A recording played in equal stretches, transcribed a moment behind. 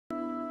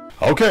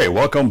Okay,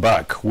 welcome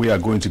back. We are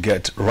going to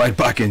get right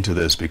back into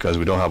this because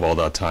we don't have all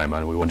that time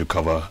and we want to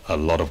cover a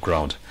lot of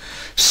ground.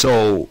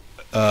 So,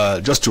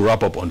 just to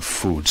wrap up on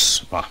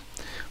foods,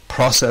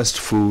 processed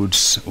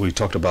foods, we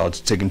talked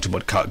about taking too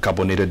much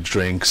carbonated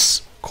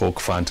drinks, Coke,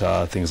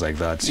 Fanta, things like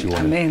that. You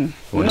want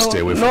to stay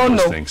away from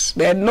those things.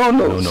 There are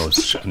no-nos.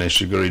 No-nos. And then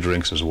sugary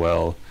drinks as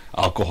well.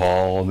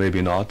 Alcohol,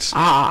 maybe not.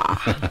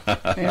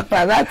 But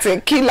that's a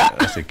killer.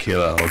 That's a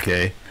killer,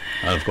 okay.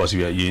 And of course,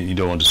 you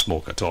don't want to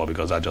smoke at all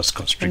because that just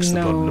constricts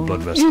the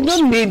blood vessels. You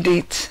don't need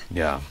it.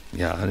 Yeah.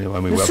 I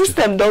mean, the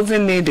system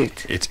doesn't need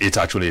it. It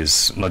actually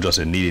is not just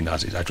a needing,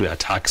 it actually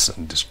attacks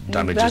and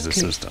damages the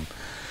system.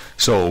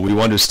 So we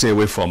want to stay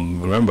away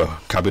from, remember,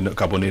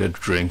 carbonated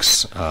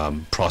drinks,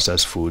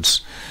 processed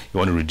foods. You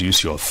want to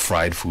reduce your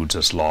fried foods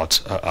as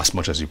much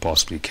as you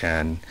possibly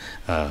can.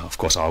 Of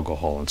course,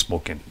 alcohol and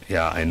smoking.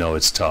 Yeah, I know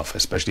it's tough,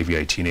 especially if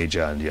you're a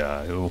teenager and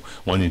you're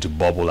wanting to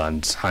bubble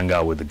and hang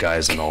out with the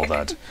guys and all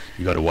that.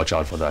 You got to watch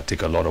out for that.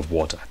 Take a lot of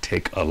water.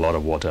 Take a lot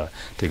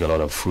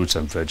of fruits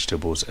and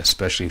vegetables,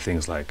 especially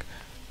things like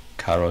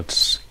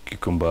carrots,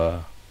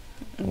 cucumber.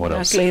 What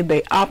else?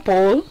 The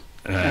apple.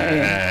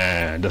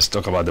 Just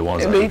talk about the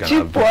ones that you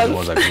can afford. The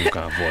ones that you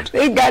can afford.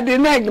 The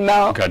garden egg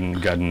now.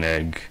 Garden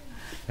egg.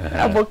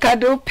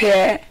 Avocado,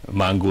 pear.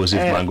 Mangoes, if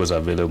mangoes are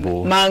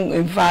available.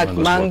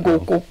 Mango,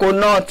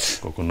 coconut.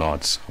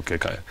 Coconuts. Okay,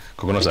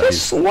 coconuts are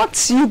just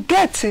what you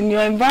get in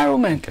your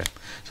environment. Okay.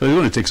 So it's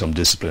going to take some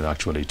discipline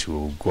actually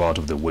to go out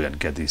of the way and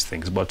get these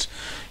things, but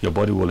your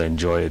body will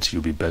enjoy it.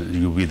 You'll be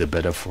the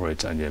better for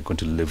it, and you're going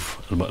to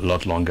live a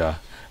lot longer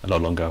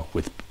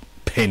with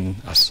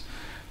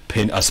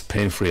as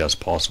pain-free as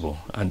possible.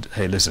 And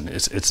hey, listen,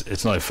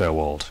 it's not a fair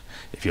world.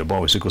 If you're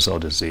born with sickle cell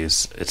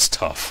disease, it's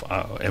tough.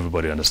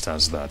 Everybody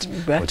understands that,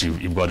 but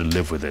you've got to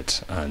live with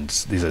it. And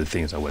these are the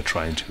things that we're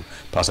trying to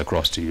pass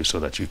across to you so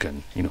that you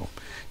can,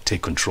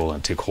 take control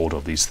and take hold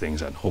of these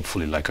things, and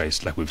hopefully, like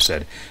we've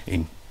said,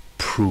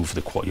 improve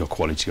your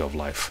quality of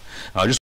life.